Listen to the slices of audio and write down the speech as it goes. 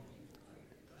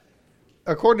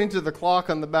According to the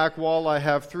clock on the back wall, I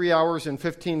have 3 hours and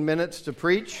 15 minutes to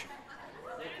preach.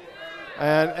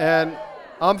 And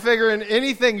I'm figuring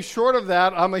anything short of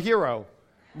that, I'm a hero.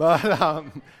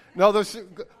 But no,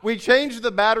 we changed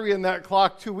the battery in that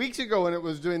clock 2 weeks ago and it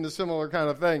was doing the similar kind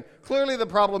of thing. Clearly the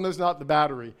problem is not the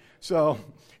battery. So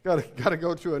got to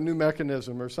go to a new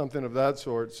mechanism or something of that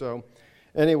sort. So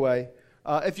anyway,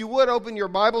 if you would open your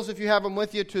Bibles, if you have them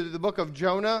with you, to the book of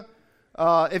Jonah.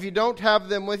 If you don't have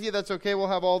them with you, that's okay. We'll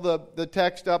have all the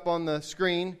text up on the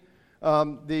screen.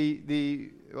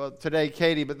 Well, today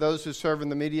Katie, but those who serve in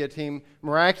the media team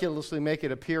miraculously make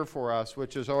it appear for us,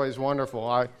 which is always wonderful.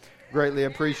 I greatly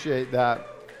appreciate that.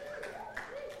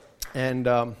 And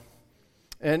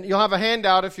you'll have a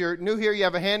handout. If you're new here, you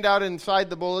have a handout inside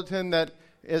the bulletin that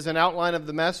is an outline of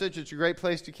the message. It's a great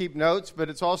place to keep notes, but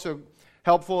it's also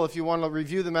helpful if you want to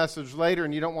review the message later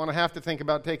and you don't want to have to think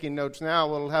about taking notes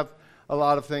now. It'll have a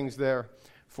lot of things there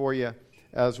for you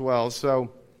as well.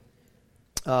 So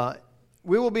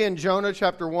we will be in Jonah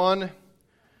chapter 1,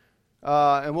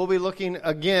 and we'll be looking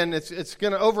again. It's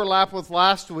going to overlap with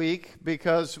last week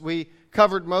because we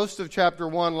covered most of chapter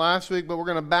 1 last week, but we're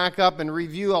going to back up and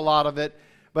review a lot of it,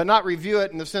 but not review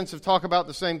it in the sense of talk about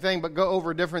the same thing, but go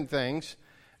over different things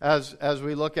as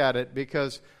we look at it.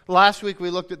 Because last week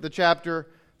we looked at the chapter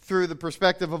through the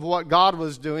perspective of what God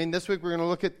was doing. This week we're going to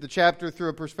look at the chapter through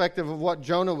a perspective of what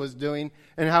Jonah was doing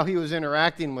and how he was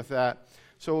interacting with that.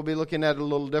 So we'll be looking at it a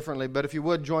little differently. But if you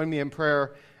would, join me in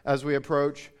prayer as we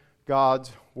approach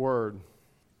God's Word.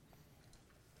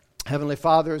 Heavenly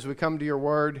Father, as we come to your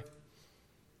Word,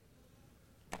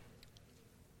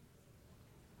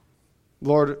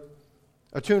 Lord,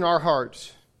 attune our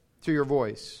hearts to your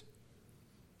voice.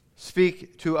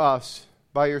 Speak to us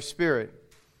by your Spirit.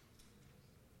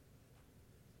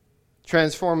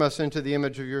 Transform us into the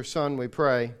image of your Son, we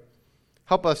pray.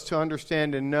 Help us to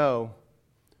understand and know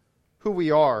who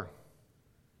we are,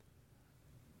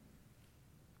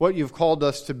 what you've called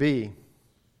us to be,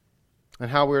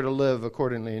 and how we're to live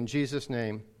accordingly. In Jesus'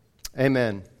 name,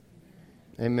 amen.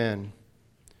 Amen.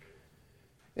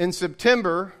 In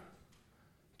September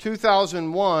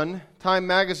 2001, Time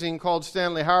magazine called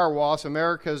Stanley Hauerwas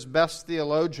America's best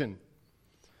theologian.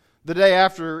 The day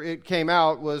after it came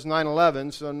out was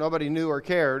 9/11, so nobody knew or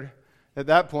cared at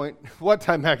that point what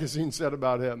Time magazine said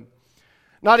about him.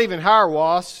 Not even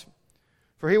Hauerwas,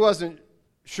 for he wasn't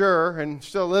sure, and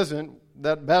still isn't,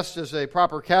 that best is a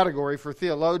proper category for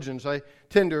theologians. I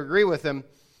tend to agree with him.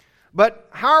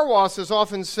 But Hauerwas has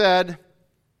often said,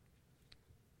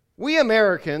 we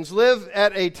Americans live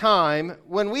at a time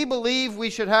when we believe we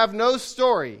should have no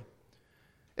story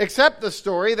except the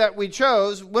story that we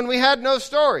chose when we had no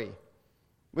story.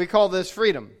 We call this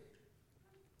freedom.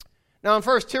 Now, on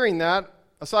first hearing that,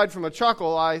 aside from a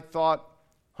chuckle, I thought,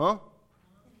 huh?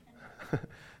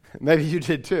 Maybe you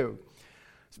did too.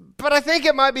 But I think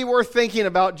it might be worth thinking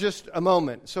about just a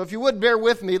moment. So if you would bear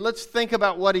with me, let's think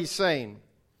about what he's saying.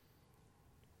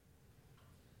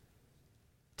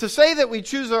 To say that we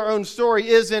choose our own story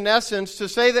is, in essence, to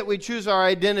say that we choose our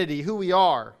identity, who we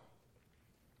are.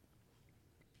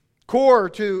 Core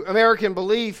to American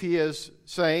belief, he is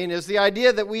saying, is the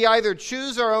idea that we either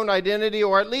choose our own identity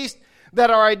or at least that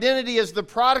our identity is the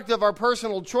product of our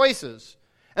personal choices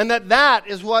and that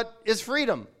is what is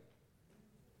freedom.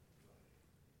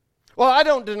 Well, I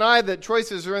don't deny that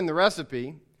choices are in the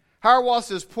recipe.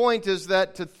 Hauerwas' point is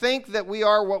that to think that we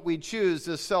are what we choose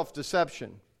is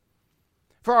self-deception.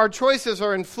 For our choices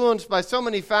are influenced by so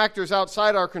many factors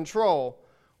outside our control,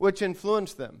 which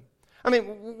influence them. I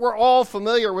mean, we're all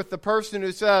familiar with the person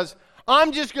who says,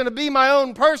 I'm just going to be my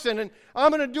own person and I'm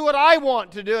going to do what I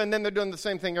want to do. And then they're doing the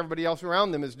same thing everybody else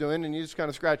around them is doing. And you just kind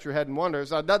of scratch your head and wonder.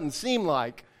 So it doesn't seem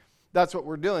like that's what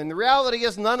we're doing. The reality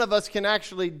is none of us can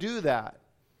actually do that.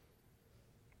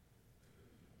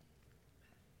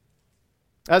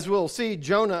 As we'll see,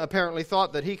 Jonah apparently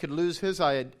thought that he could lose his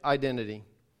identity,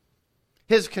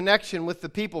 his connection with the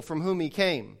people from whom he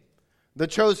came, the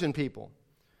chosen people.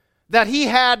 That he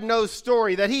had no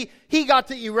story, that he got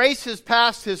to erase his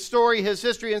past, his story, his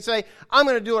history, and say, I'm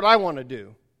going to do what I want to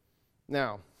do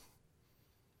now.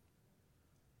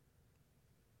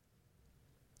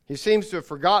 He seems to have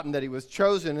forgotten that he was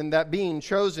chosen and that being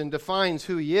chosen defines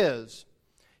who he is.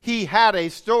 He had a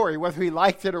story, whether he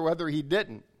liked it or whether he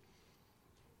didn't.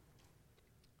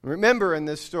 Remember in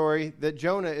this story that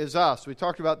Jonah is us. We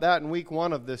talked about that in week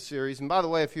 1 of this series. And by the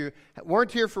way, if you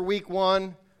weren't here for week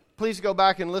 1, please go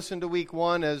back and listen to week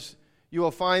 1, as you will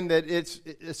find that it's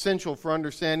essential for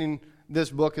understanding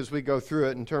this book as we go through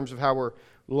it in terms of how we're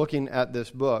looking at this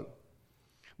book.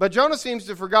 But Jonah seems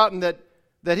to have forgotten that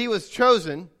he was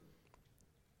chosen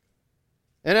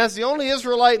And as the only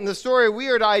Israelite in the story, we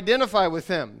are to identify with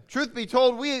him. Truth be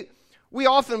told, we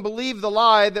often believe the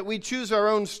lie that we choose our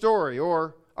own story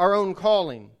or our own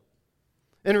calling.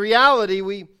 In reality,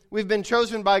 we've been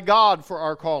chosen by God for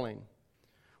our calling.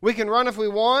 We can run if we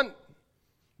want,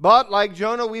 but like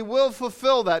Jonah, we will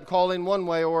fulfill that calling one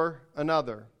way or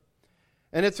another.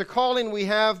 And it's a calling we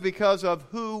have because of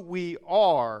who we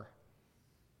are.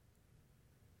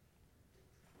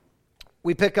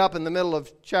 We pick up in the middle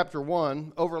of chapter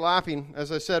 1, overlapping,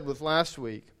 as I said, with last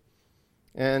week.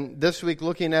 And this week,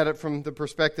 looking at it from the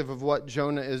perspective of what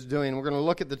Jonah is doing. We're going to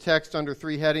look at the text under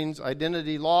 3 headings: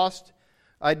 identity lost,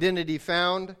 identity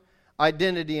found,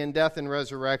 identity in death and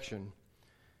resurrection.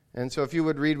 And so if you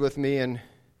would read with me in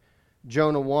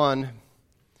Jonah 1,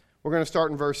 we're going to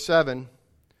start in verse 7.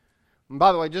 And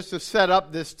by the way, just to set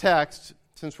up this text,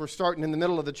 since we're starting in the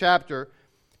middle of the chapter,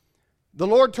 the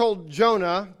Lord told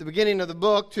Jonah, at the beginning of the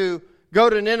book, to go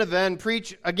to Nineveh and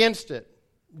preach against it.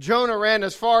 Jonah ran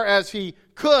as far as he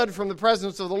could from the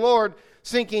presence of the Lord,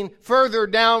 sinking further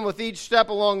down with each step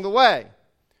along the way.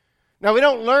 Now, we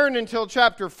don't learn until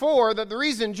chapter 4 that the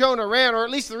reason Jonah ran, or at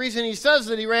least the reason he says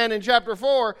that he ran in chapter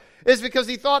 4, is because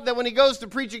he thought that when he goes to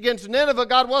preach against Nineveh,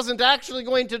 God wasn't actually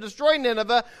going to destroy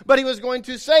Nineveh, but he was going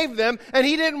to save them, and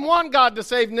he didn't want God to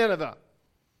save Nineveh.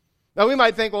 Now, we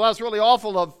might think, well, that's really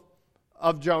awful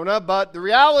of Jonah, but the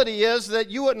reality is that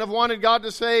you wouldn't have wanted God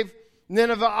to save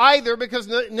Nineveh either, because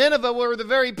Nineveh were the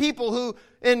very people who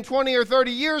in 20 or 30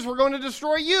 years were going to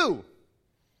destroy you.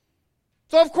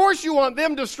 So of course you want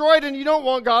them destroyed and you don't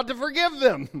want God to forgive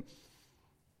them.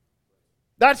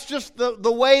 That's just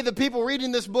the way the people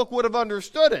reading this book would have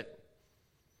understood it.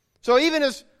 So even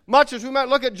as much as we might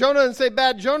look at Jonah and say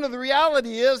bad Jonah, the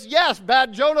reality is, yes,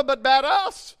 bad Jonah, but bad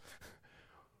us.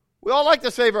 We all like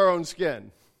to save our own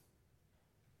skin.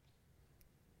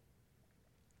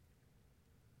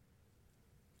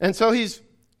 And so he's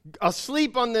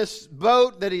asleep on this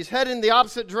boat that he's heading the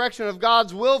opposite direction of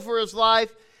God's will for his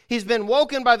life. He's been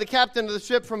woken by the captain of the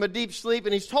ship from a deep sleep,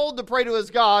 and he's told to pray to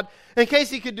his God in case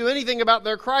he could do anything about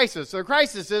their crisis. Their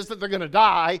crisis is that they're going to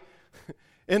die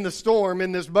in the storm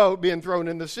in this boat being thrown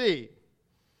in the sea.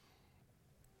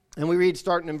 And we read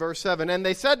starting in verse 7, "And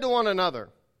they said to one another,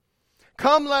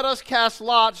 'Come, let us cast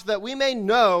lots that we may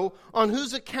know on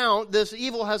whose account this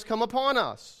evil has come upon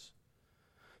us.'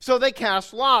 So they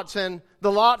cast lots, and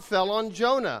the lot fell on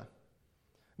Jonah.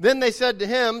 Then they said to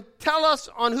him, 'Tell us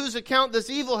on whose account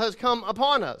this evil has come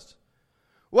upon us.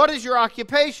 What is your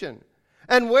occupation?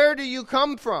 And where do you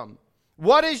come from?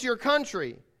 What is your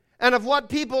country? And of what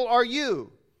people are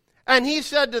you?' And he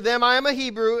said to them, 'I am a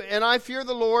Hebrew, and I fear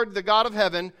the Lord, the God of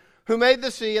heaven, who made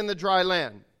the sea and the dry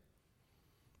land.'"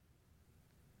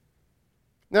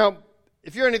 Now,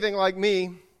 if you're anything like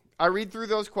me, I read through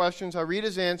those questions, I read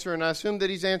his answer, and I assume that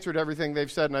he's answered everything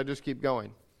they've said, and I just keep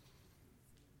going.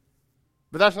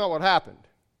 But that's not what happened.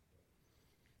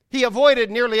 He avoided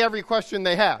nearly every question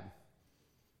they had.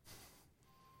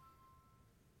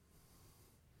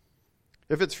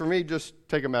 If it's for me, just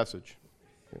take a message.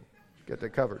 Get that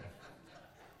covered.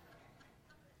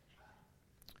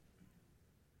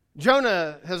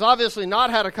 Jonah has obviously not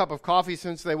had a cup of coffee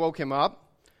since they woke him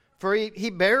up, for he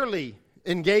barely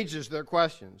engages their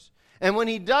questions. And when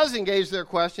he does engage their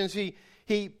questions,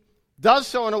 he does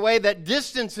so in a way that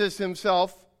distances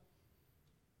himself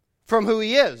from who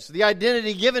he is, the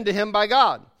identity given to him by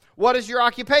God. What is your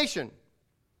occupation?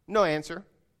 No answer.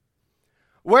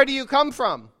 Where do you come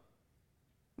from?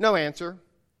 No answer.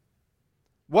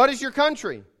 What is your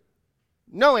country?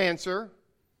 No answer.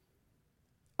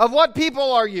 Of what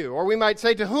people are you? Or we might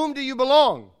say, to whom do you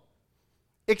belong?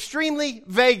 Extremely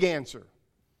vague answer.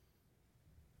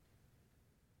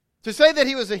 To say that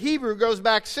he was a Hebrew goes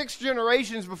back 6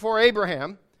 generations before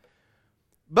Abraham.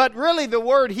 But really the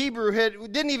word Hebrew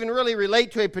didn't even really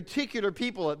relate to a particular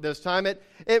people at this time. It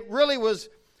really was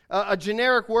a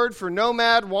generic word for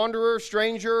nomad, wanderer,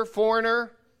 stranger,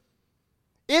 foreigner.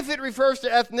 If it refers to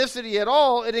ethnicity at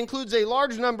all, it includes a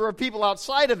large number of people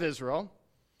outside of Israel.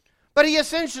 But he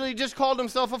essentially just called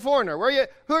himself a foreigner.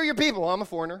 Who are your people? I'm a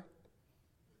foreigner.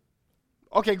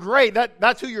 Okay, great.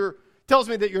 That's who tells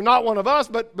me that you're not one of us,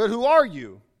 but who are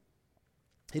you?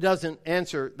 He doesn't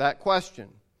answer that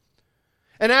question.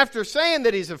 And after saying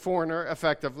that he's a foreigner,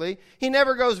 effectively, he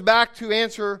never goes back to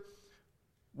answer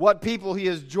what people he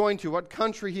is joined to, what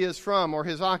country he is from, or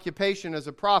his occupation as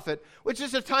a prophet, which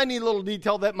is a tiny little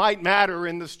detail that might matter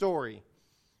in the story.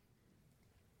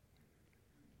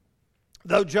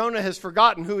 Though Jonah has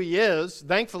forgotten who he is,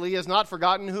 thankfully he has not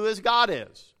forgotten who his God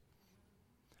is.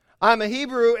 "I'm a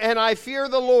Hebrew, and I fear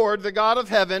the Lord, the God of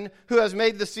heaven, who has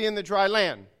made the sea and the dry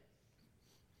land."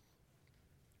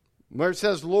 Where it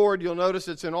says Lord, you'll notice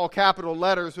it's in all capital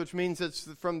letters, which means it's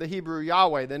from the Hebrew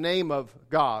Yahweh, the name of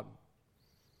God.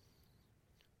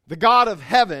 The God of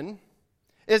heaven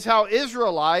is how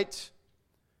Israelites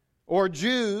or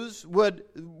Jews would,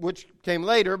 which came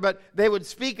later, but they would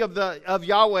speak of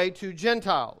Yahweh to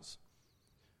Gentiles.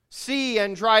 Sea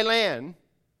and dry land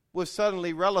was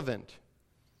suddenly relevant.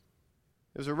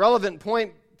 It was a relevant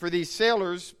point for these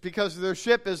sailors because their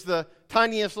ship is the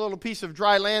tiniest little piece of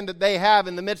dry land that they have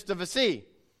in the midst of a sea.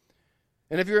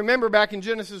 And if you remember back in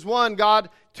Genesis 1, God,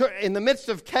 in the midst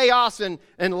of chaos and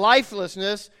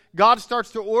lifelessness, God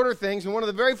starts to order things. And one of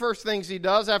the very first things he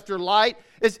does after light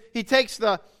is he takes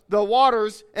the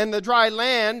waters and the dry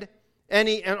land and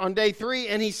on day 3,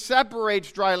 and he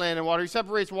separates dry land and water. He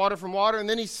separates water from water, and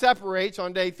then he separates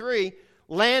on day 3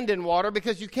 land and water,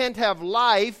 because you can't have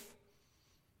life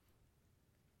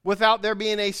without there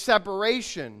being a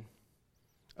separation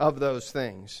of those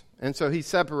things. And so he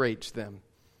separates them.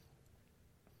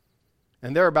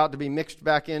 And they're about to be mixed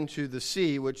back into the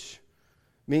sea, which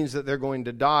means that they're going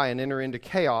to die and enter into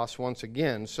chaos once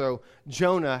again. So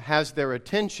Jonah has their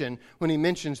attention when he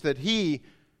mentions that he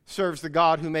serves the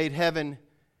God who made heaven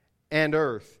and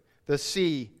earth, the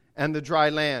sea and the dry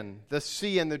land. The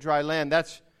sea and the dry land,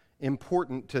 that's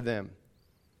important to them.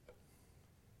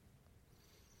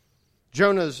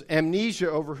 Jonah's amnesia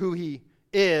over who he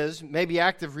is, maybe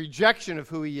active rejection of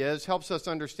who he is, helps us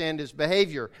understand his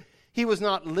behavior. He was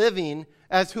not living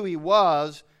as who he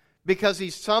was because he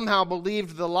somehow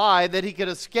believed the lie that he could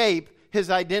escape his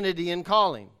identity and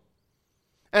calling.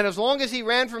 And as long as he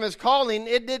ran from his calling,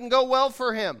 it didn't go well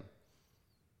for him.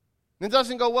 It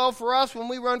doesn't go well for us when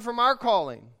we run from our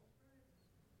calling.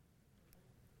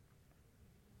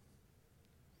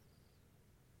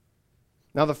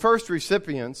 Now, the first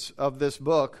recipients of this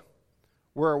book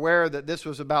were aware that this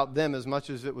was about them as much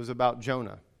as it was about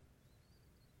Jonah.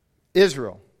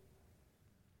 Israel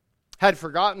had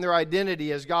forgotten their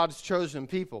identity as God's chosen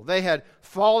people. They had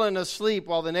fallen asleep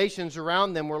while the nations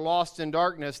around them were lost in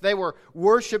darkness. They were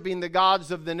worshiping the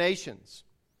gods of the nations.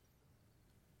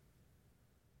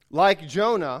 Like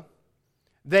Jonah,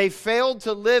 they failed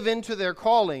to live into their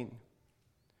calling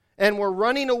and were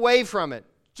running away from it,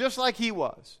 just like he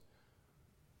was.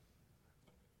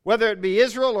 Whether it be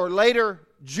Israel or later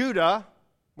Judah,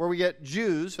 where we get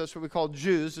Jews, that's what we call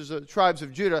Jews, is the tribes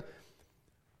of Judah.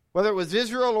 Whether it was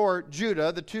Israel or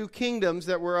Judah, the two kingdoms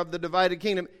that were of the divided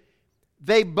kingdom,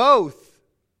 they both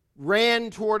ran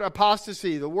toward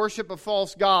apostasy, the worship of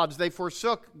false gods. They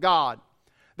forsook God.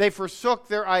 They forsook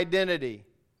their identity.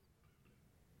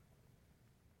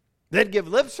 They'd give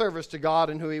lip service to God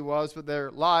and who He was, but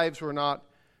their lives were not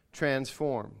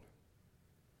transformed.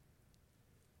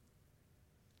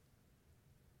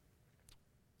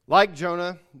 Like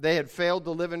Jonah, they had failed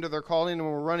to live into their calling and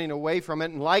were running away from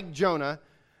it. And like Jonah,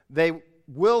 they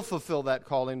will fulfill that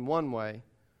calling one way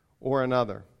or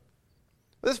another.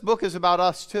 This book is about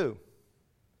us too.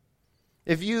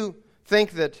 If you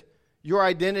think that your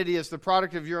identity is the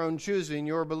product of your own choosing,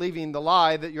 you're believing the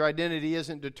lie that your identity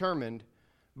isn't determined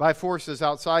by forces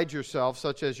outside yourself,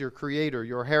 such as your Creator,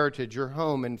 your heritage, your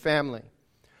home and family.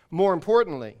 More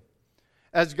importantly,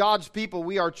 as God's people,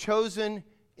 we are chosen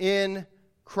in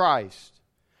Christ.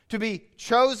 To be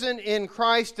chosen in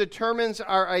Christ determines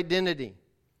our identity.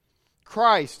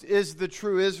 Christ is the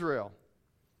true Israel,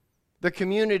 the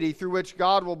community through which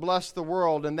God will bless the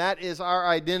world, and that is our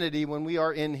identity when we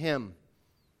are in Him.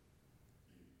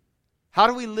 How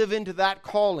do we live into that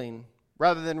calling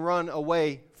rather than run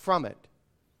away from it?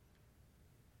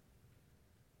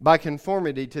 By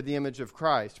conformity to the image of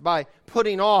Christ, by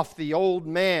putting off the old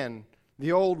man,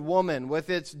 the old woman with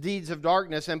its deeds of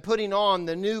darkness, and putting on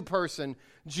the new person,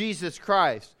 Jesus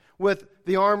Christ, with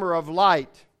the armor of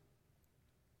light.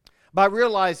 By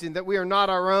realizing that we are not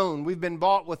our own, we've been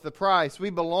bought with the price, we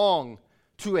belong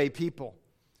to a people.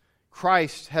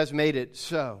 Christ has made it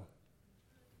so.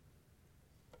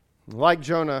 Like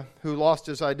Jonah, who lost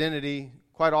his identity,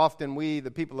 quite often we,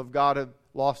 the people of God, have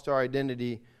lost our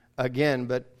identity again.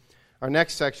 But our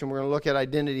next section, we're going to look at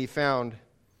identity found.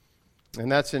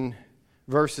 And that's in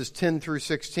verses 10 through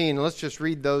 16. Let's just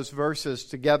read those verses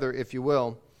together, if you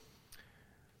will.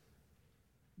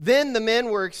 Then the men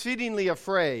were exceedingly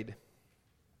afraid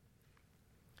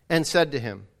and said to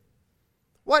him,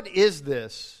 "What is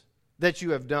this that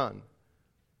you have done?"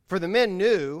 For the men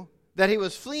knew that he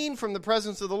was fleeing from the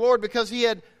presence of the Lord because he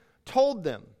had told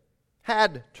them.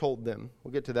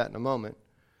 We'll get to that in a moment.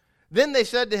 Then they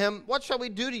said to him, "What shall we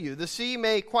do to you? The sea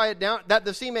may quiet down, that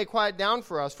the sea may quiet down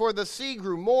for us, for the sea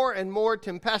grew more and more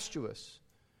tempestuous."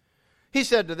 He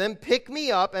said to them, "Pick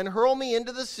me up and hurl me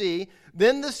into the sea.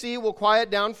 Then the sea will quiet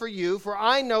down for you, for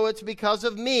I know it's because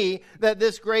of me that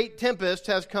this great tempest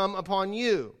has come upon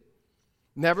you."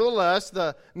 Nevertheless,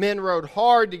 the men rowed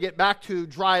hard to get back to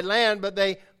dry land, but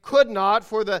they could not,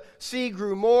 for the sea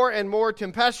grew more and more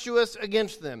tempestuous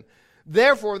against them.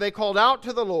 Therefore they called out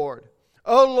to the Lord,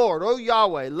 "O Lord, O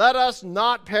Yahweh, let us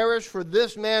not perish for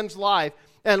this man's life,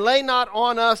 and lay not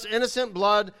on us innocent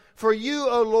blood, for you,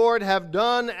 O Lord, have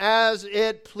done as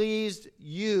it pleased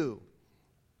you."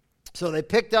 So they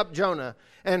picked up Jonah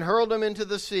and hurled him into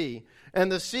the sea,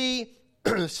 and the sea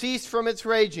ceased from its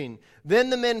raging.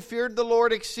 Then the men feared the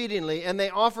Lord exceedingly, and they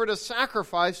offered a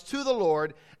sacrifice to the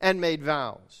Lord and made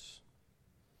vows.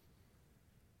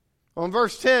 Well, in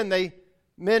verse 10,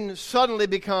 men suddenly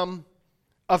become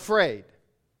afraid.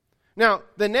 Now,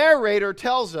 the narrator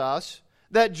tells us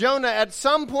that Jonah at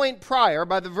some point prior,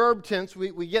 by the verb tense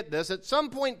we get this, at some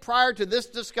point prior to this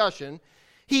discussion,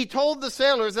 he told the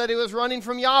sailors that he was running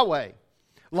from Yahweh,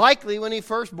 likely when he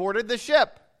first boarded the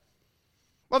ship.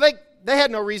 Well, they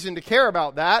had no reason to care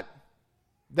about that.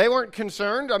 They weren't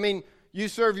concerned. I mean, you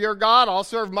serve your God, I'll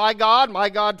serve my God. My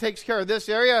God takes care of this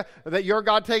area, that your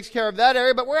God takes care of that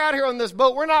area. But we're out here on this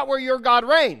boat. We're not where your God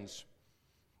reigns.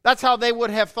 That's how they would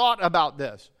have thought about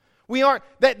this.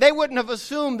 They wouldn't have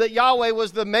assumed that Yahweh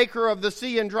was the maker of the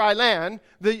sea and dry land,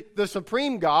 the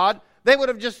supreme God. They would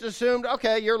have just assumed,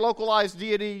 okay, your localized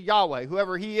deity Yahweh,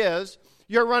 whoever he is,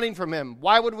 you're running from him.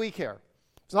 Why would we care?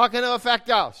 It's not going to affect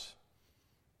us.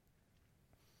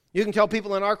 You can tell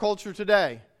people in our culture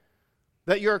today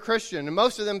that you're a Christian, and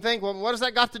most of them think, well, what does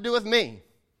that got to do with me?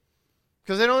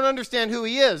 Because they don't understand who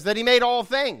he is, that he made all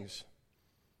things.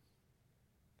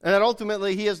 And that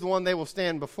ultimately he is the one they will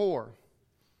stand before.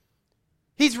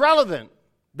 He's relevant.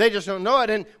 They just don't know it.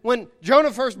 And when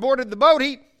Jonah first boarded the boat,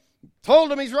 he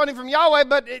told them he's running from Yahweh,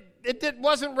 but it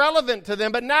wasn't relevant to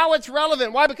them. But now it's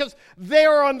relevant. Why? Because they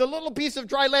are on the little piece of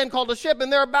dry land called a ship,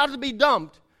 and they're about to be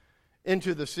dumped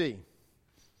into the sea.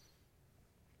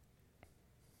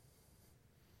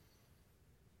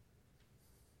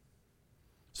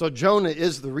 So Jonah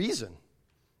is the reason.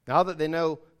 Now that they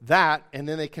know that, and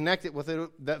then they connect it with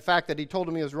the fact that he told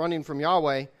them he was running from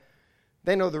Yahweh,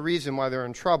 they know the reason why they're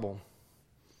in trouble.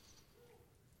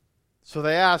 So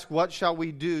they ask, "What shall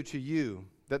we do to you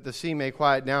that the sea may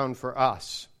quiet down for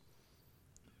us?"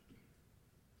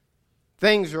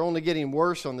 Things are only getting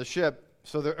worse on the ship,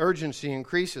 so the urgency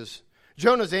increases.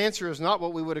 Jonah's answer is not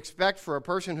what we would expect for a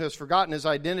person who has forgotten his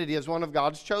identity as one of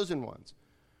God's chosen ones.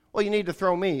 "Well, you need to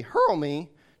throw me, hurl me,"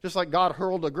 just like God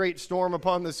hurled a great storm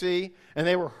upon the sea, and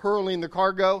they were hurling the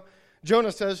cargo.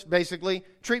 Jonah says, basically,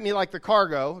 treat me like the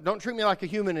cargo. Don't treat me like a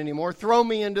human anymore. Throw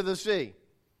me into the sea.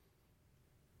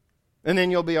 And then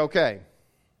you'll be okay.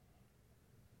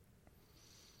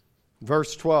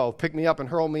 Verse 12, "Pick me up and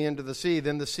hurl me into the sea.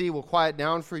 Then the sea will quiet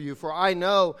down for you. For I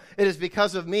know it is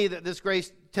because of me that this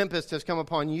great tempest has come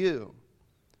upon you."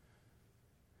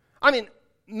 I mean,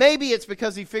 maybe it's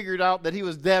because he figured out that he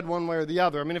was dead one way or the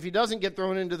other. I mean, if he doesn't get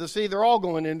thrown into the sea, they're all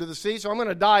going into the sea, so I'm going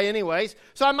to die anyways.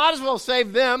 So I might as well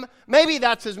save them. Maybe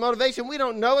that's his motivation. We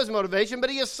don't know his motivation, but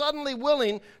he is suddenly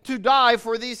willing to die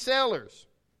for these sailors.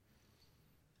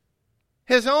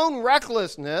 His own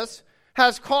recklessness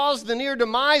has caused the near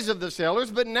demise of the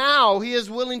sailors, but now he is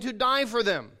willing to die for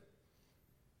them.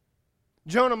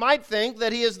 Jonah might think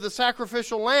that he is the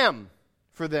sacrificial lamb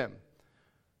for them.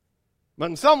 But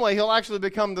in some way, he'll actually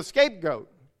become the scapegoat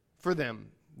for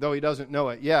them, though he doesn't know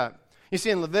it yet. You see,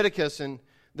 in Leviticus, in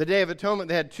the Day of Atonement,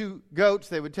 they had 2 goats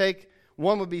they would take.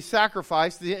 One would be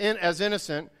sacrificed as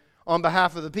innocent on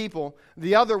behalf of the people.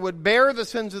 The other would bear the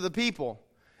sins of the people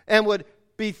and would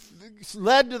be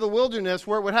led to the wilderness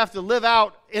where it would have to live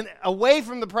out away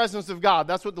from the presence of God.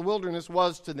 That's what the wilderness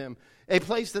was to them. A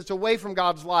place that's away from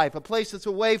God's life, a place that's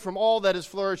away from all that is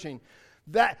flourishing.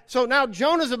 So now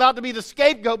Jonah's about to be the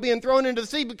scapegoat being thrown into the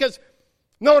sea because,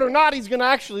 know it or not, he's going to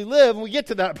actually live when we get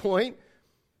to that point.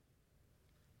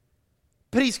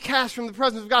 But he's cast from the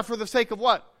presence of God for the sake of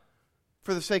what?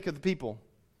 For the sake of the people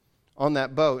on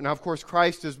that boat. Now, of course,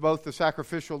 Christ is both the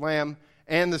sacrificial lamb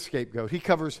and the scapegoat. He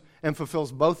covers and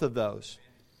fulfills both of those.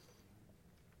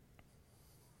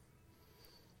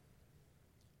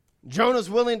 Jonah's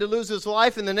willing to lose his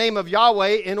life in the name of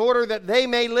Yahweh in order that they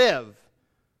may live.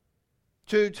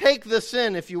 To take the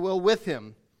sin, if you will, with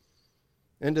him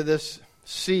into this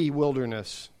sea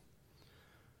wilderness.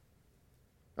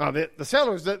 The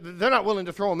sailors, they're not willing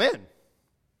to throw him in.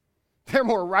 They're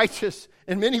more righteous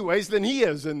in many ways than he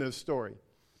is in this story,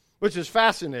 which is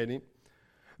fascinating.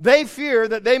 They fear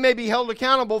that they may be held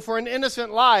accountable for an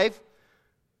innocent life,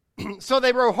 so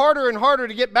they row harder and harder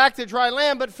to get back to dry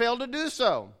land, but fail to do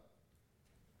so.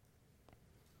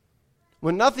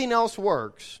 When nothing else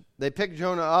works, they pick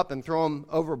Jonah up and throw him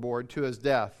overboard to his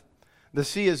death. The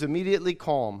sea is immediately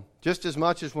calm, just as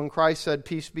much as when Christ said,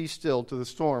 "Peace, be still," to the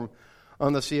storm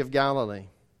on the Sea of Galilee.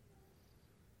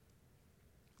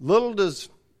 Little does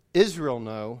Israel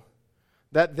know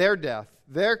that their death,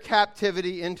 their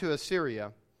captivity into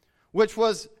Assyria, which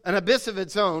was an abyss of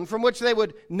its own, from which they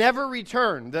would never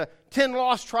return, the 10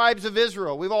 lost tribes of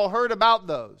Israel, we've all heard about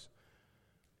those,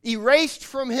 erased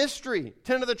from history,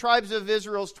 10 of the tribes of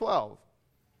Israel's 12.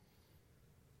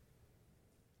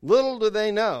 Little do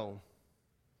they know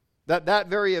that that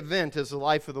very event is the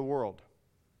life of the world.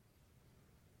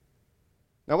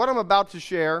 Now, what I'm about to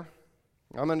share,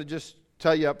 I'm going to just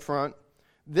tell you up front,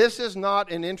 this is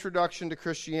not an introduction to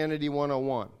Christianity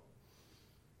 101.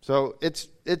 So it's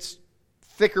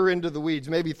thicker into the weeds,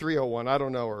 maybe 301, I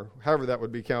don't know, or however that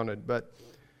would be counted. But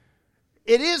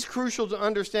it is crucial to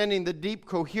understanding the deep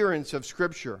coherence of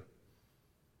Scripture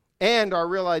and our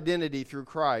real identity through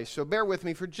Christ. So bear with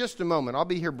me for just a moment. I'll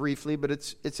be here briefly, but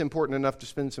it's important enough to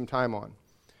spend some time on.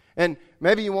 And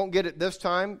maybe you won't get it this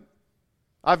time.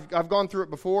 I've gone through it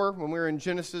before when we were in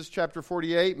Genesis chapter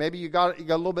 48. Maybe you got a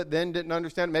little bit then, didn't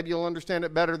understand it. Maybe you'll understand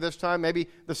it better this time. Maybe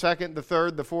the second, the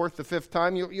third, the fourth, the fifth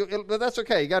time. But that's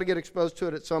okay. You got to get exposed to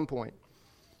it at some point.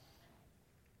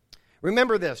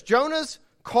 Remember this. Jonah's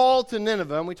call to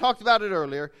Nineveh, and we talked about it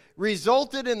earlier,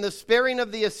 resulted in the sparing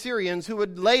of the Assyrians who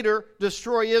would later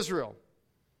destroy Israel.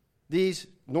 These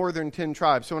northern 10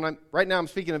 tribes. So right now I'm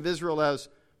speaking of Israel as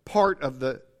part of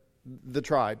the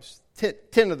tribes.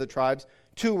 10 of the tribes.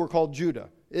 2 were called Judah,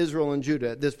 Israel and Judah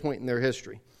at this point in their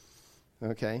history.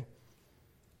 Okay?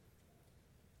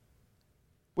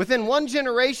 Within one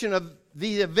generation of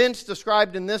the events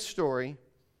described in this story,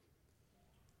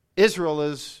 Israel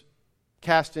is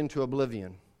cast into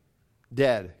oblivion,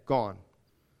 dead, gone.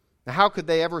 Now, how could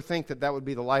they ever think that that would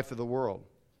be the life of the world?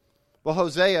 Well,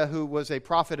 Hosea, who was a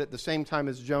prophet at the same time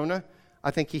as Jonah,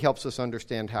 I think he helps us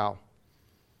understand how.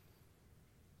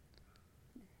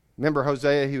 Remember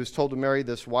Hosea, he was told to marry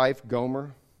this wife,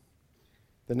 Gomer.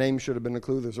 The name should have been a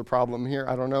clue. There's a problem here.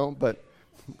 I don't know, but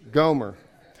Gomer.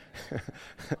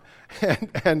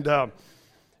 and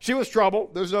she was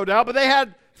trouble, there's no doubt. But they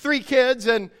had 3 kids,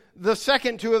 and the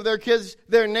second 2 of their kids,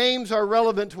 their names are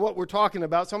relevant to what we're talking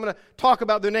about. So I'm going to talk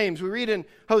about their names. We read in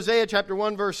Hosea chapter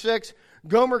 1, verse 6,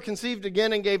 Gomer conceived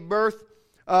again and gave birth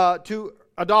to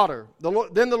a daughter.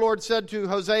 Then the Lord said to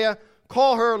Hosea,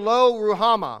 "Call her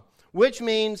Lo-Ruhamah," which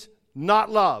means not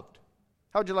loved.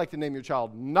 How would you like to name your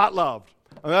child? Not loved.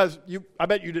 I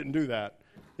bet you didn't do that.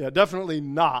 Yeah, definitely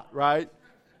not, right?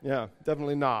 Yeah,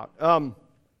 definitely not.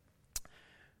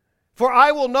 For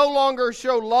I will no longer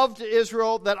show love to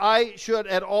Israel that I should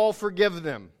at all forgive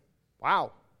them.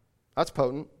 Wow, that's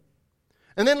potent.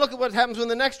 And then look at what happens when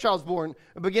the next child's born,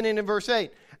 beginning in verse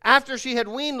 8. After she had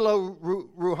weaned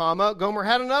Lo-Ruhamah, Gomer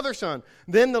had another son.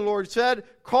 Then the Lord said,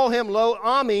 "Call him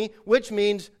Lo-Ami," which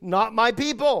means not my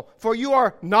people. For you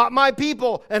are not my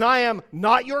people, and I am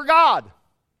not your God.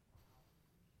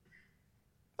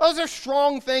 Those are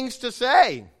strong things to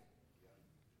say.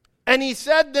 And he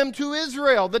said them to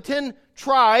Israel, the 10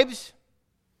 tribes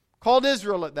called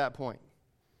Israel at that point.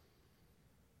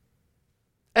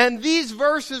 And these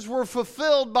verses were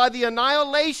fulfilled by the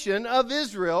annihilation of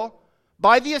Israel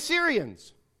by the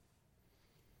Assyrians.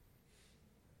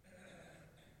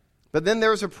 But then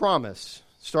there's a promise,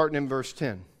 starting in verse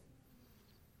 10.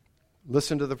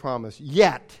 Listen to the promise.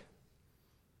 Yet,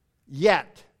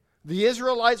 the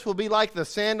Israelites will be like the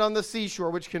sand on the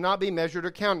seashore, which cannot be measured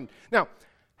or counted. Now,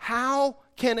 how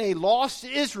can a lost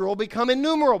Israel become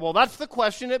innumerable? That's the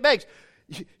question it begs.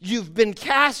 You've been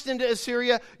cast into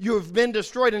Assyria, you've been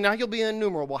destroyed, and now you'll be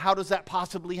innumerable. How does that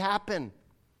possibly happen?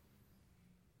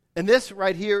 And this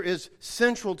right here is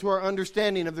central to our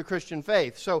understanding of the Christian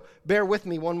faith. So bear with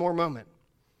me one more moment.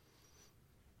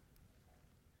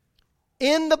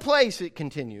 In the place, it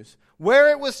continues, where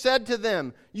it was said to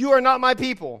them, "You are not my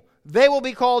people," they will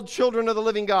be called children of the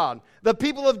living God. The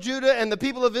people of Judah and the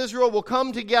people of Israel will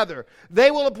come together. They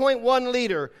will appoint one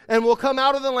leader and will come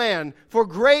out of the land, for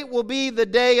great will be the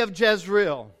day of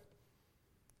Jezreel.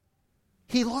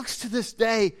 He looks to this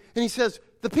day and he says,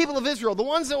 the people of Israel, the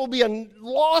ones that will be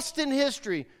lost in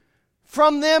history,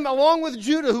 from them, along with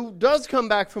Judah, who does come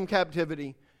back from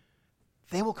captivity,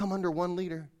 they will come under one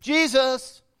leader,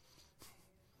 Jesus.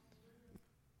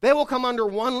 They will come under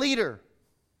one leader.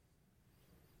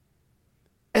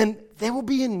 And they will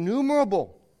be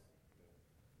innumerable.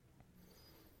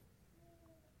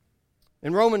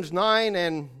 In Romans 9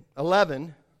 and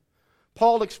 11,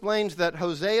 Paul explains that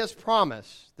Hosea's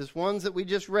promise, this ones that we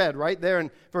just read right there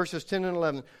in verses 10 and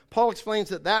 11, Paul explains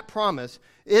that that promise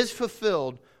is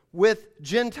fulfilled with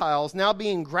Gentiles now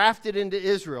being grafted into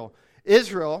Israel.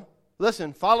 Israel,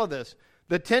 listen, follow this.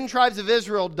 The 10 tribes of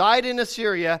Israel died in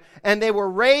Assyria, and they were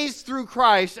raised through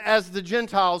Christ as the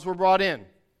Gentiles were brought in.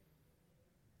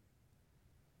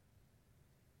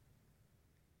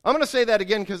 I'm going to say that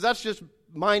again because that's just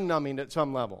mind-numbing at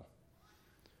some level.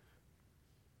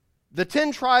 The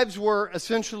 10 tribes were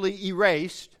essentially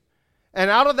erased, and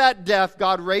out of that death,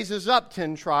 God raises up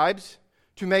 10 tribes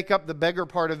to make up the bigger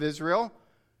part of Israel,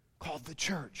 called the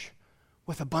church,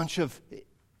 with a bunch of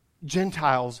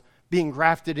Gentiles being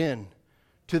grafted in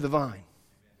to the vine.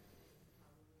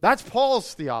 That's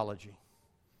Paul's theology.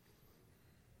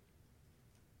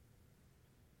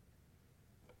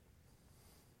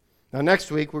 Now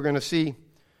next week we're going to see,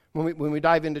 when we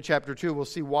dive into chapter 2, we'll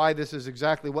see why this is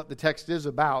exactly what the text is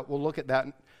about. We'll look at that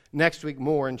next week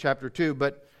more in chapter 2.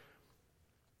 But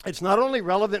it's not only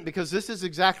relevant because this is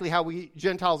exactly how we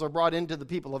Gentiles are brought into the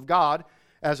people of God,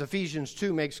 as Ephesians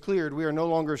 2 makes clear. We are no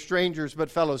longer strangers but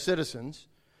fellow citizens.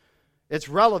 It's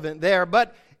relevant there,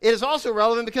 but it is also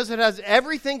relevant because it has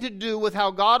everything to do with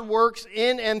how God works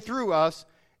in and through us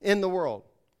in the world.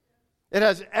 It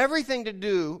has everything to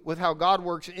do with how God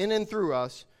works in and through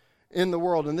us in the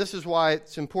world, and this is why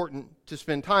it's important to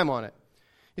spend time on it.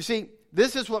 You see,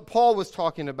 this is what Paul was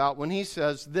talking about when he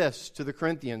says this to the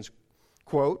Corinthians,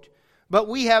 quote, "But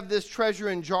we have this treasure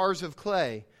in jars of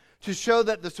clay to show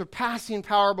that the surpassing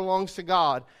power belongs to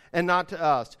God and not to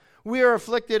us. We are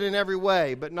afflicted in every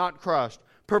way, but not crushed,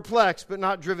 perplexed, but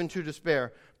not driven to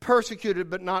despair, persecuted,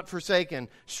 but not forsaken,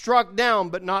 struck down,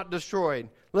 but not destroyed."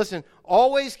 Listen,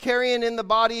 always carrying in the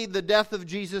body the death of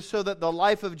Jesus so that the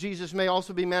life of Jesus may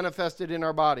also be manifested in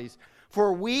our bodies.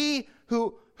 For we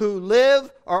who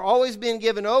live are always being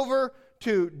given over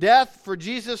to death for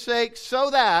Jesus' sake so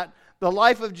that the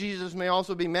life of Jesus may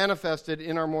also be manifested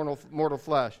in our mortal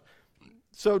flesh.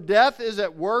 So death is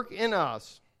at work in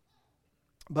us,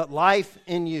 but life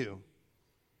in you.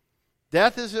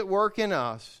 Death is at work in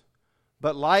us,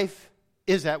 but life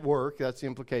is at work, that's the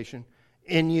implication,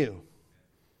 in you.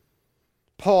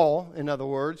 Paul, in other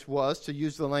words, was, to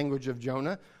use the language of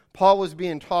Jonah, Paul was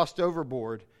being tossed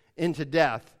overboard into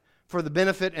death for the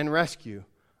benefit and rescue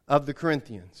of the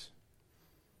Corinthians.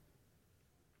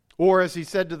 Or as he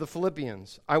said to the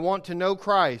Philippians, "I want to know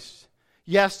Christ,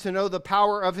 yes, to know the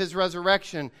power of his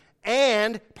resurrection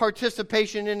and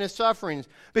participation in his sufferings,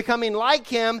 becoming like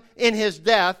him in his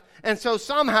death, and so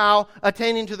somehow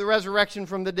attaining to the resurrection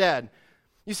from the dead."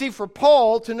 You see, for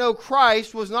Paul, to know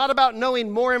Christ was not about knowing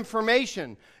more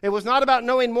information. It was not about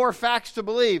knowing more facts to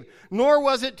believe, nor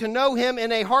was it to know him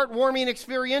in a heartwarming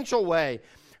experiential way.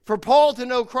 For Paul, to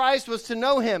know Christ was to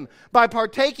know him by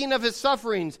partaking of his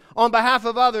sufferings on behalf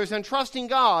of others and trusting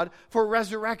God for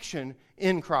resurrection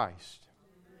in Christ.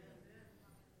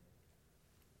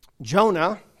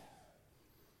 Jonah,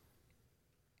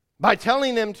 by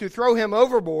telling them to throw him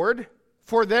overboard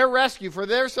for their rescue, for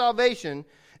their salvation,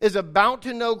 is about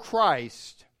to know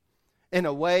Christ in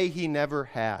a way he never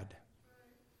had.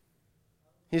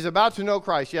 He's about to know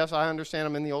Christ. Yes, I understand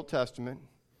him in the Old Testament.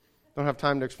 Don't have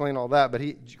time to explain all that, but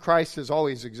Christ has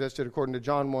always existed according to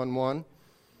John 1:1.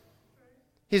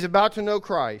 He's about to know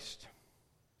Christ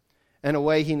in a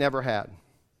way he never had.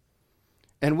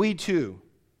 And we too,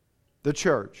 the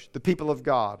church, the people of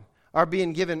God, are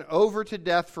being given over to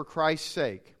death for Christ's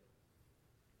sake,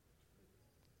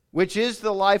 which is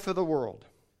the life of the world.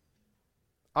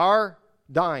 Our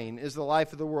dying is the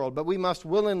life of the world, but we must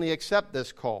willingly accept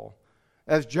this call,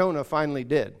 as Jonah finally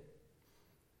did.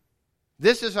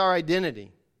 This is our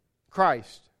identity,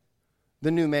 Christ,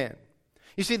 the new man.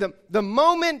 You see, the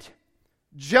moment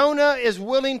Jonah is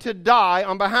willing to die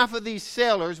on behalf of these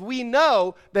sailors, we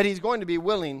know that he's going to be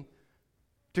willing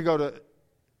to go to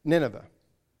Nineveh.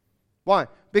 Why?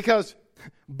 Because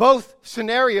both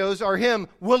scenarios are him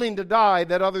willing to die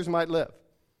that others might live.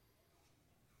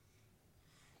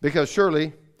 Because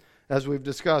surely, as we've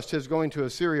discussed, his going to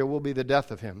Assyria will be the death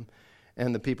of him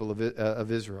and the people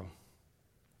of Israel.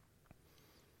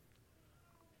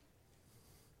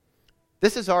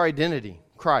 This is our identity,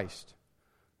 Christ,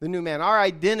 the new man. Our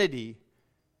identity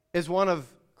is one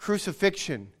of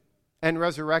crucifixion and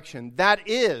resurrection. That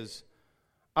is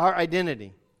our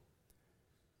identity.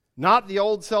 Not the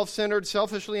old self-centered,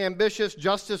 selfishly ambitious,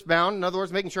 justice-bound, in other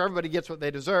words, making sure everybody gets what they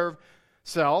deserve,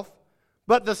 self,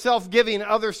 but the self-giving,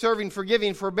 other-serving,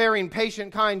 forgiving, forbearing,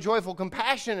 patient, kind, joyful,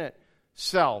 compassionate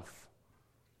self,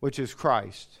 which is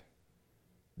Christ.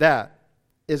 That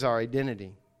is our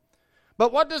identity.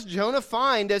 But what does Jonah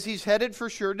find as he's headed for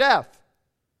sure death?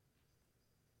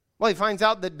 Well, he finds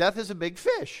out that death is a big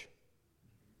fish.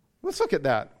 Let's look at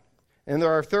that. And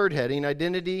there our third heading,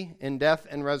 identity in death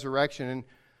and resurrection. And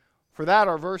For that,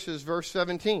 our verse is verse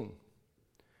 17.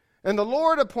 And the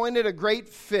Lord appointed a great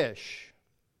fish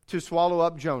to swallow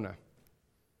up Jonah.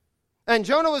 And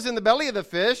Jonah was in the belly of the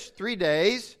fish 3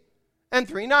 days and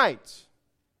 3 nights.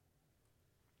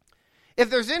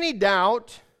 If there's any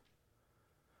doubt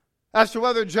as to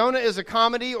whether Jonah is a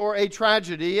comedy or a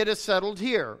tragedy, it is settled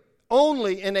here.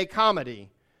 Only in a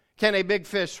comedy can a big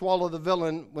fish swallow the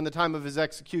villain when the time of his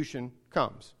execution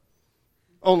comes.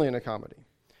 Only in a comedy.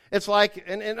 It's like,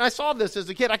 and I saw this as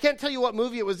a kid. I can't tell you what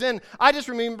movie it was in. I just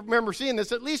remember seeing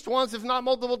this at least once, if not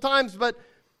multiple times. But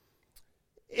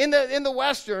in the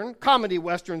Western, comedy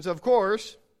Westerns, of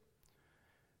course,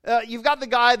 you've got the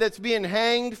guy that's being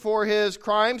hanged for his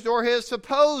crimes or his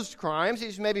supposed crimes.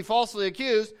 He's maybe falsely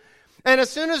accused. And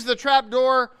as soon as the trap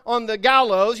door on the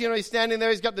gallows, he's standing there,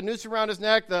 he's got the noose around his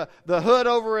neck, the hood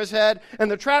over his head, and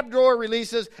the trap door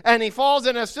releases, and he falls.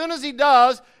 And as soon as he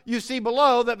does, you see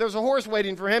below that there's a horse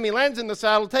waiting for him. He lands in the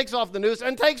saddle, takes off the noose,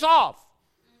 and takes off.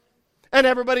 And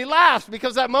everybody laughs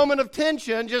because that moment of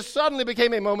tension just suddenly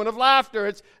became a moment of laughter.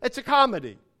 It's a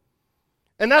comedy.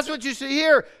 And that's what you see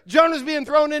here. Jonah's being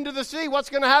thrown into the sea.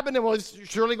 What's going to happen to him? Well, he's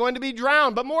surely going to be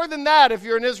drowned. But more than that, if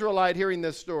you're an Israelite hearing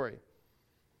this story.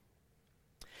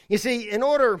 You see, in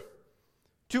order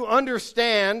to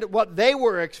understand what they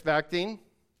were expecting,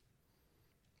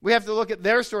 we have to look at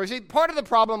their story. See, part of the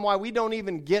problem why we don't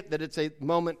even get that it's a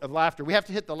moment of laughter, we have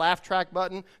to hit the laugh track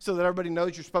button so that everybody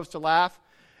knows you're supposed to laugh.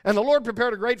 And the Lord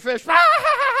prepared a great fish.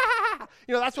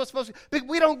 That's what's supposed to be. But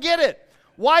we don't get it.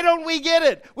 Why don't we get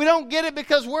it? We don't get it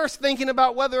because we're thinking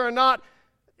about whether or not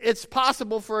it's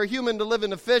possible for a human to live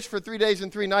in a fish for 3 days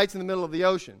and 3 nights in the middle of the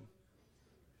ocean.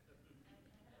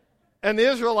 And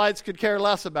the Israelites could care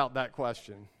less about that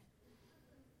question.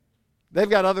 They've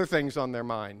got other things on their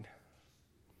mind.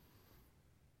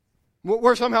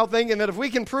 We're somehow thinking that if we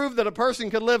can prove that a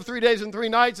person could live 3 days and 3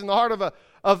 nights in the heart of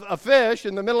a fish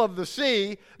in the middle of the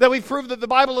sea, that we've proved that the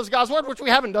Bible is God's Word, which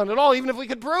we haven't done at all, even if we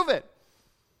could prove it.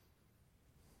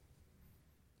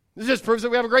 This just proves that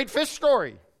we have a great fish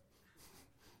story.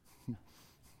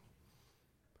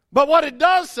 But what it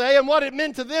does say and what it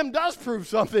meant to them does prove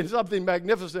something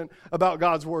magnificent about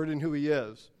God's Word and who He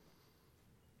is.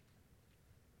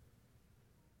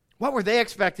 What were they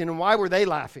expecting and why were they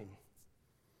laughing?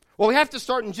 Well, we have to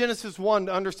start in Genesis 1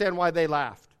 to understand why they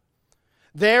laughed.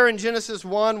 There in Genesis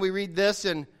 1, we read this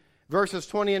in verses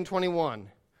 20 and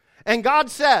 21. And God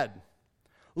said,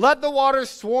 "Let the waters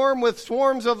swarm with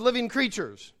swarms of living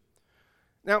creatures."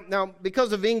 Now,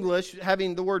 because of English,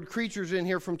 having the word creatures in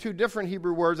here from 2 different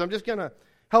Hebrew words, I'm just going to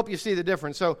help you see the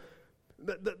difference. So,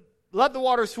 let the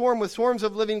water swarm with swarms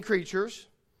of living creatures.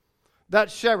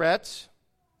 That's sherets,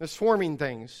 the swarming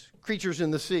things, creatures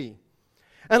in the sea.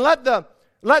 And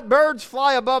let birds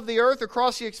fly above the earth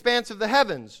across the expanse of the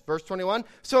heavens. Verse 21.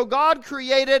 So God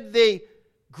created the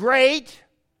great,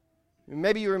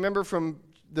 maybe you remember from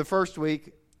the first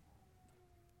week,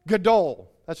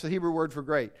 Gadol. That's the Hebrew word for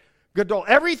great. Gadol.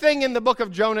 Everything in the book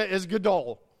of Jonah is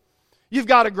Gadol. You've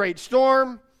got a great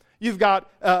storm. You've got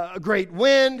a great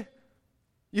wind.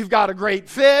 You've got a great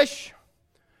fish.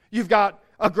 You've got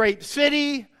a great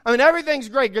city. I mean, everything's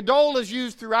great. Gadol is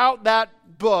used throughout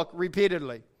that book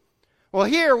repeatedly. Well,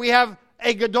 here we have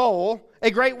a Gadol,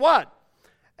 a great what?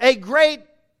 The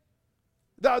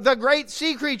great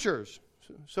sea creatures.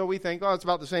 So we think, it's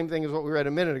about the same thing as what we read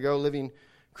a minute ago, living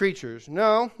creatures.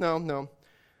 No.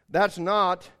 That's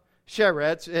not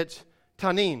sherets, it's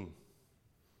tanin.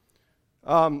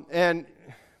 And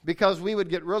because we would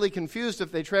get really confused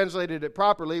if they translated it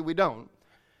properly, we don't.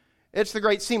 It's the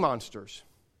great sea monsters.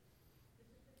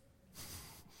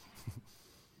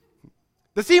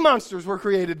 The sea monsters were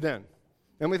created then.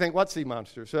 And we think, what sea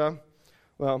monsters?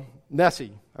 Well,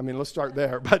 Nessie. I mean, let's start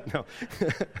there, but no.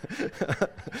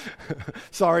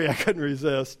 Sorry, I couldn't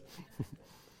resist.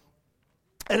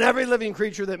 And every living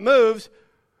creature that moves,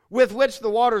 with which the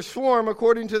waters swarm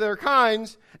according to their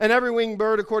kinds, and every winged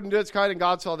bird according to its kind, and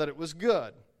God saw that it was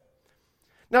good.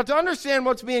 Now, to understand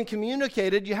what's being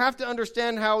communicated, you have to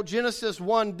understand how Genesis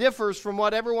 1 differs from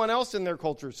what everyone else in their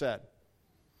culture said.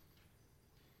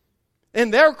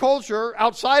 In their culture,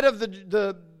 outside of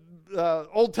the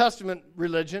Old Testament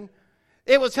religion,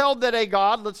 it was held that a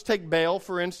god, let's take Baal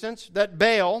for instance, that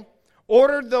Baal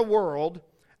ordered the world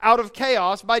out of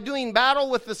chaos by doing battle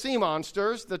with the sea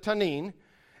monsters, the Tanin,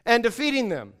 and defeating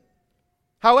them.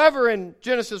 However, in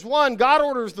Genesis 1, God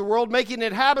orders the world, making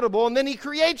it habitable, and then He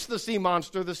creates the sea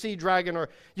monster, the sea dragon, or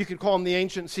you could call him the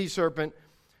ancient sea serpent,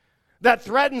 that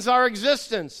threatens our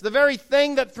existence, the very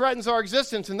thing that threatens our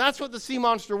existence. And that's what the sea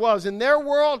monster was. In their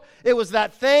world, it was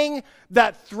that thing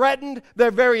that threatened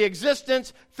their very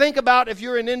existence. Think about if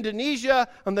you're in Indonesia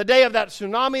on the day of that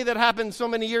tsunami that happened so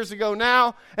many years ago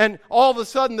now, and all of a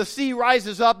sudden the sea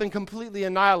rises up and completely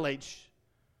annihilates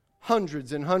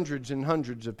hundreds and hundreds and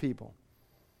hundreds of people.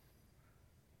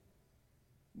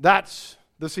 That's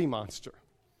the sea monster.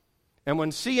 And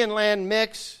when sea and land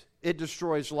mix, it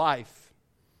destroys life.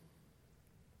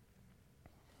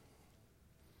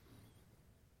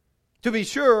 To be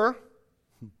sure,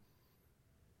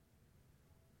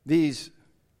 these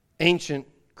ancient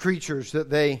creatures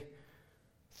that they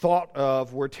thought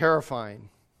of were terrifying.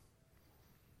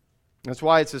 That's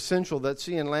why it's essential that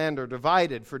sea and land are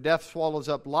divided, for death swallows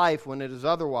up life when it is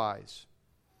otherwise.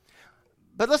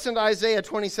 But listen to Isaiah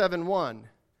 27:1.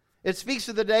 It speaks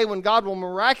of the day when God will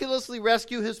miraculously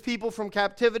rescue his people from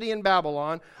captivity in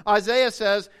Babylon. Isaiah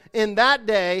says, in that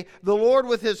day, the Lord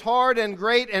with his hard and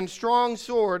great and strong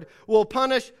sword will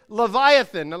punish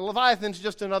Leviathan. Now, Leviathan is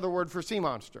just another word for sea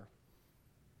monster.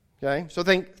 Okay, so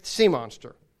think sea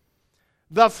monster.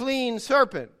 The fleeing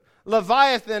serpent.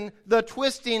 Leviathan, the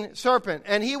twisting serpent.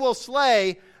 And he will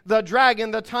slay the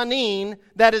dragon, the Tannin,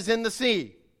 that is in the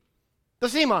sea. The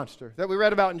sea monster that we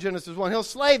read about in Genesis 1. He'll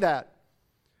slay that.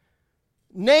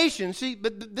 Nations, see,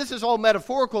 but this is all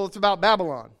metaphorical. It's about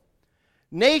Babylon.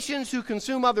 Nations who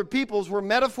consume other peoples were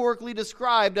metaphorically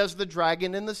described as the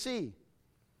dragon in the sea.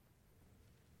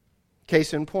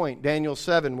 Case in point, Daniel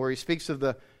 7, where he speaks of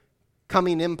the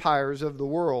coming empires of the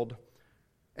world,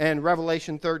 and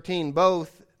Revelation 13,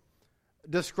 both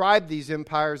describe these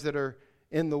empires that are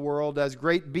in the world as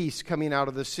great beasts coming out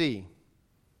of the sea.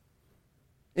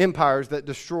 Empires that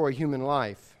destroy human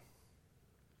life.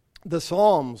 The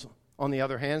Psalms, on the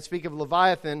other hand, speak of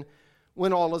Leviathan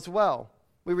when all is well.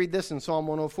 We read this in Psalm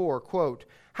 104, quote,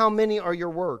 how many are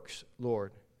your works,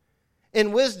 Lord?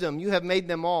 In wisdom you have made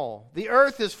them all. The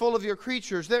earth is full of your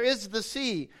creatures. There is the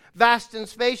sea, vast and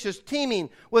spacious,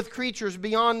 teeming with creatures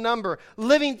beyond number,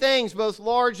 living things both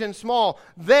large and small.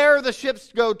 There the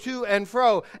ships go to and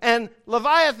fro. And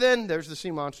Leviathan, there's the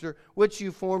sea monster, which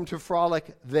you formed to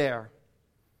frolic there.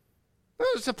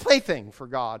 It's a plaything for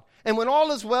God. And when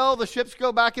all is well, the ships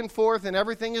go back and forth and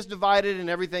everything is divided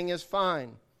and everything is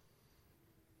fine.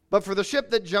 But for the ship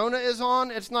that Jonah is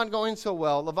on, it's not going so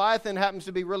well. Leviathan happens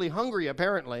to be really hungry,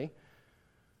 apparently.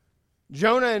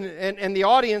 Jonah and the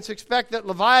audience expect that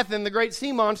Leviathan, the great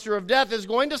sea monster of death, is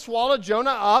going to swallow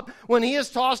Jonah up when he is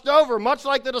tossed over, much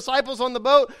like the disciples on the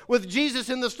boat with Jesus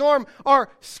in the storm are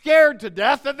scared to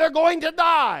death that they're going to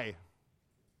die.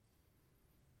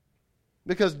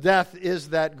 Because death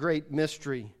is that great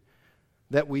mystery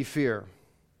that we fear.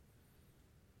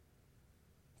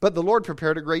 But the Lord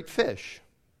prepared a great fish.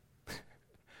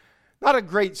 Not a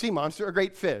great sea monster, a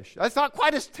great fish. That's not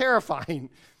quite as terrifying.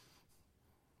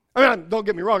 I mean, don't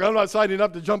get me wrong, I'm not signing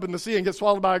up to jump in the sea and get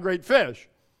swallowed by a great fish.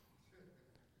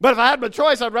 But if I had my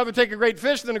choice, I'd rather take a great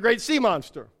fish than a great sea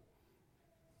monster.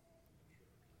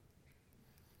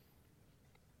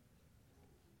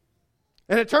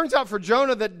 And it turns out for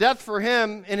Jonah that death for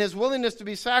him and his willingness to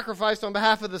be sacrificed on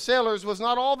behalf of the sailors was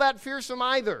not all that fearsome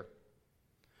either.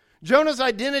 Jonah's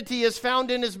identity is found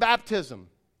in his baptism.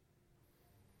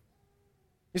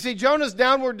 You see, Jonah's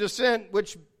downward descent,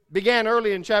 which began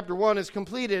early in chapter 1, is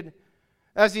completed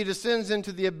as he descends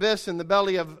into the abyss in the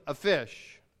belly of a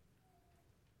fish.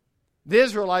 The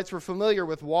Israelites were familiar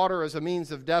with water as a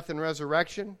means of death and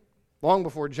resurrection long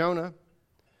before Jonah.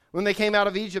 When they came out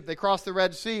of Egypt, they crossed the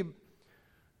Red Sea.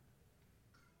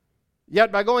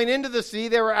 Yet by going into the sea,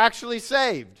 they were actually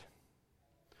saved.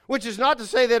 Which is not to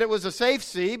say that it was a safe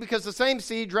sea, because the same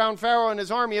sea drowned Pharaoh and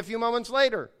his army a few moments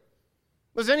later.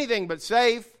 It was anything but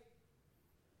safe.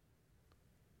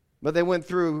 But they went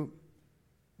through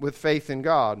with faith in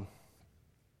God.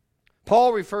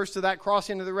 Paul refers to that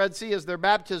crossing of the Red Sea as their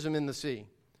baptism in the sea.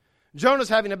 Jonah's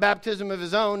having a baptism of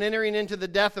his own, entering into the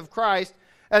death of Christ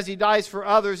as he dies for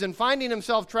others, and finding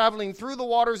himself traveling through the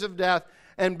waters of death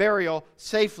and burial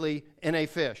safely in a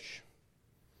fish.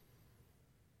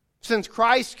 Since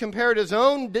Christ compared his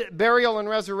own burial and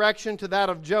resurrection to that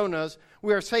of Jonah's,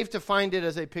 we are safe to find it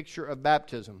as a picture of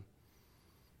baptism.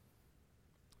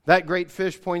 That great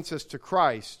fish points us to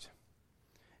Christ,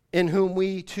 in whom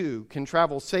we too can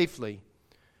travel safely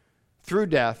through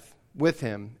death with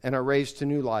him and are raised to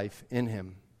new life in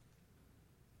him.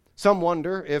 Some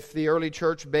wonder if the early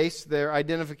church based their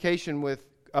identification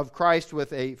of Christ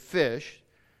with a fish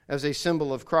as a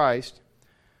symbol of Christ,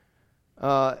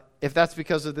 if that's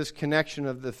because of this connection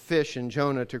of the fish and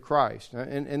Jonah to Christ.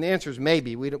 And the answer is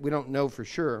maybe. We don't know for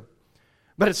sure.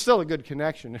 But it's still a good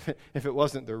connection if it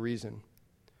wasn't the reason.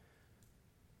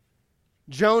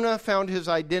 Jonah found his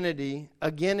identity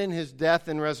again in his death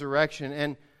and resurrection,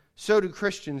 and so do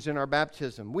Christians in our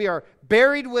baptism. We are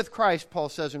buried with Christ, Paul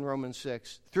says in Romans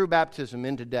 6, through baptism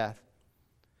into death.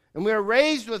 And we are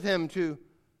raised with him to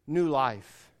new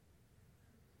life.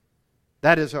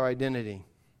 That is our identity.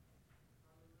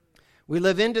 We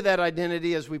live into that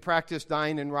identity as we practice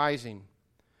dying and rising.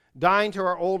 Dying to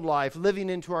our old life, living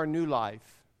into our new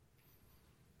life.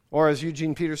 Or as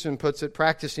Eugene Peterson puts it,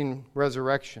 practicing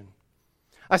resurrection.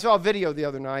 I saw a video the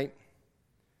other night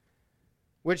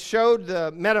which showed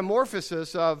the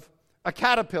metamorphosis of a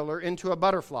caterpillar into a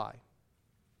butterfly.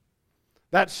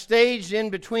 That stage in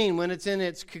between, when it's in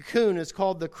its cocoon, is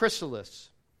called the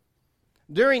chrysalis.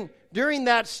 During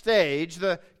that stage,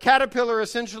 the caterpillar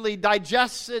essentially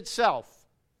digests itself.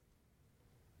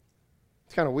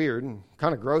 It's kind of weird and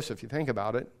kind of gross if you think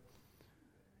about it.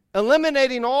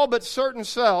 Eliminating all but certain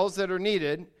cells that are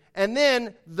needed, and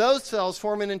then those cells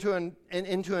forming into an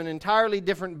entirely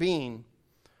different being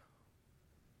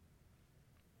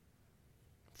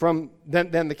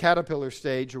than the caterpillar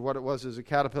stage, or what it was as a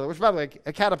caterpillar, which, by the way,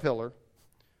 a caterpillar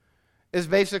is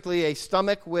basically a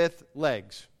stomach with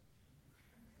legs.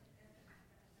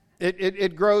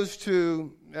 It grows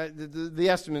to, the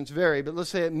estimates vary, but let's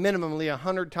say at minimally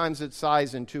 100 times its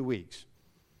size in 2 weeks.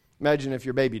 Imagine if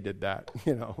your baby did that,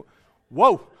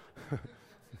 Whoa!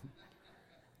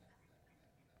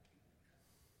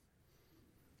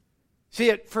 See,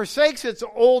 it forsakes its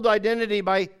old identity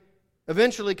by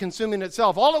eventually consuming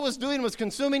itself. All it was doing was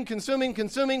consuming until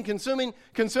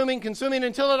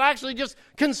it actually just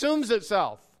consumes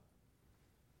itself.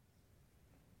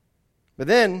 But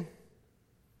then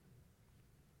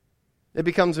it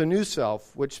becomes a new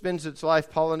self, which spends its life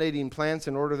pollinating plants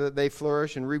in order that they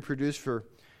flourish and reproduce for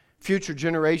future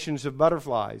generations of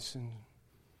butterflies. And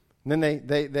then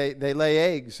they lay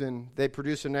eggs and they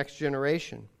produce a next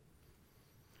generation.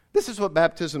 This is what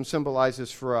baptism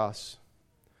symbolizes for us.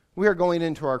 We are going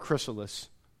into our chrysalis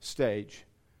stage,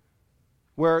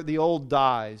 where the old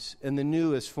dies and the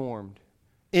new is formed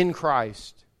in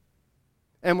Christ.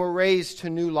 And we're raised to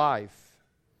new life.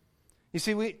 You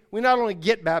see, we not only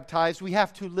get baptized, we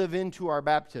have to live into our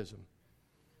baptism.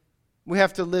 We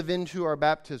have to live into our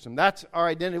baptism. That's our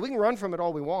identity. We can run from it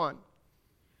all we want.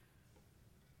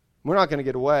 We're not going to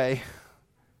get away.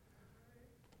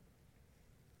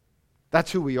 That's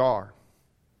who we are.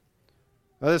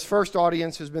 Now, this first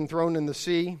audience has been thrown in the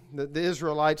sea. The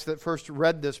Israelites that first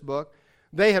read this book,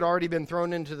 they had already been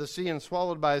thrown into the sea and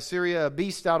swallowed by Assyria, a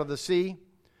beast out of the sea.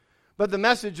 But the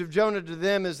message of Jonah to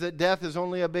them is that death is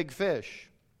only a big fish.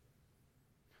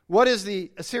 What is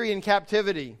the Assyrian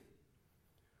captivity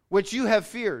which you have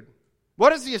feared?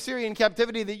 What is the Assyrian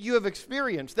captivity that you have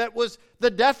experienced? That was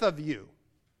the death of you.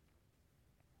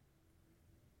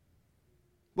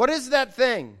 What is that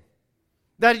thing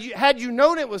that had you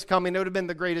known it was coming, it would have been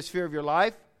the greatest fear of your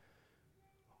life?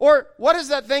 Or what is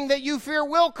that thing that you fear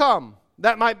will come?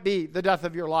 That might be the death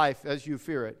of your life as you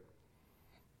fear it.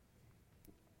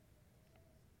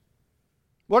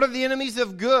 What are the enemies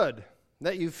of good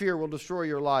that you fear will destroy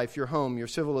your life, your home, your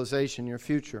civilization, your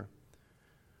future?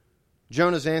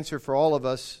 Jonah's answer for all of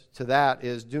us to that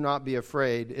is, do not be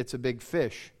afraid. It's a big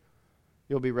fish.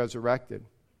 You'll be resurrected.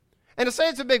 And to say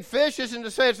it's a big fish isn't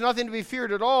to say it's nothing to be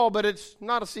feared at all, but it's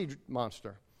not a sea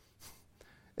monster.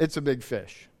 It's a big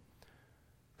fish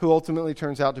who ultimately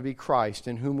turns out to be Christ,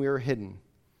 in whom we are hidden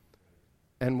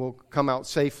and will come out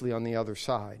safely on the other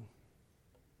side.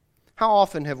 How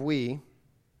often have we,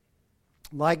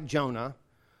 like Jonah,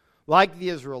 like the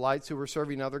Israelites who were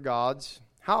serving other gods,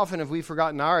 how often have we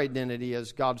forgotten our identity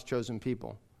as God's chosen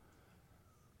people?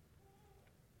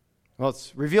 Well,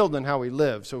 it's revealed in how we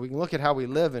live, so we can look at how we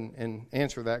live and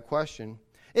answer that question.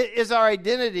 Is our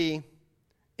identity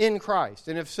in Christ?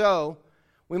 And if so,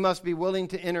 we must be willing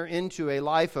to enter into a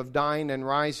life of dying and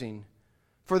rising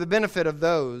for the benefit of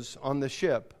those on the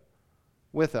ship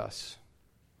with us.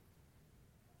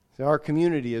 So our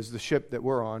community is the ship that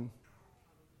we're on.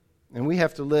 And we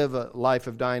have to live a life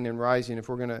of dying and rising if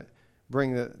we're going to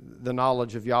bring the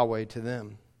knowledge of Yahweh to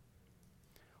them.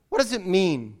 What does it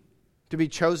mean to be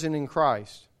chosen in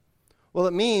Christ? Well,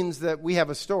 it means that we have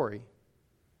a story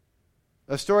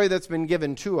that's been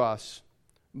given to us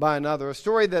by another, a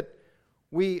story that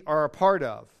we are a part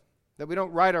of, that we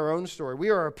don't write our own story. We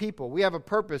are a people. We have a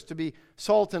purpose to be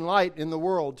salt and light in the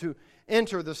world, to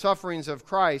enter the sufferings of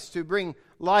Christ, to bring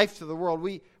life to the world.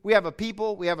 We have a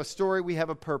people, we have a story, we have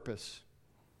a purpose.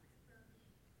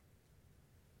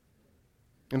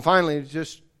 And finally,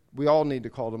 we all need to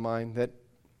call to mind that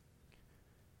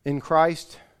in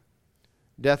Christ,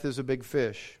 Death is a big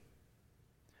fish.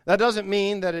 That doesn't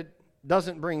mean that it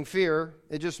doesn't bring fear.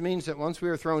 It just means that once we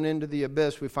are thrown into the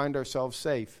abyss, we find ourselves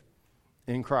safe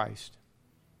in Christ.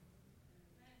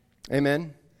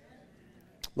 Amen?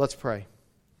 Let's pray.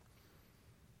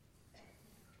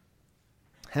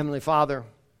 Heavenly Father,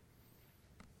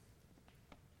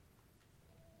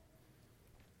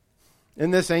 in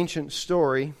this ancient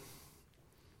story,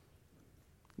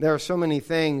 there are so many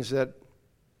things that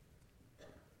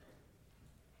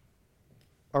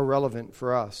are relevant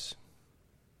for us.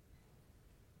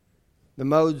 The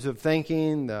modes of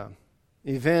thinking, the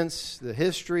events, the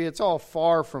history, it's all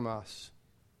far from us.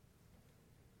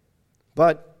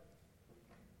 But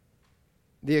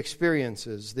the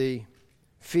experiences, the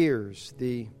fears,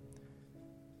 the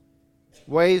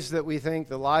ways that we think,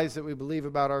 the lies that we believe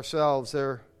about ourselves,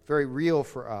 they're very real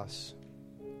for us.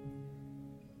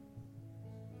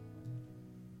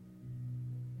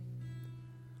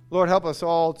 Lord, help us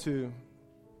all to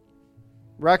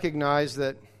recognize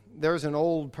that there's an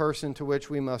old person to which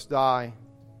we must die,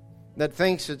 that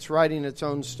thinks it's writing its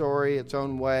own story, its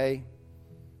own way.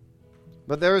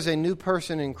 But there is a new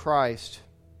person in Christ,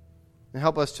 and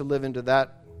help us to live into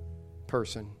that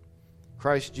person,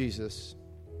 Christ Jesus.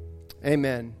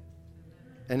 Amen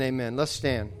and amen. Let's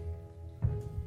stand.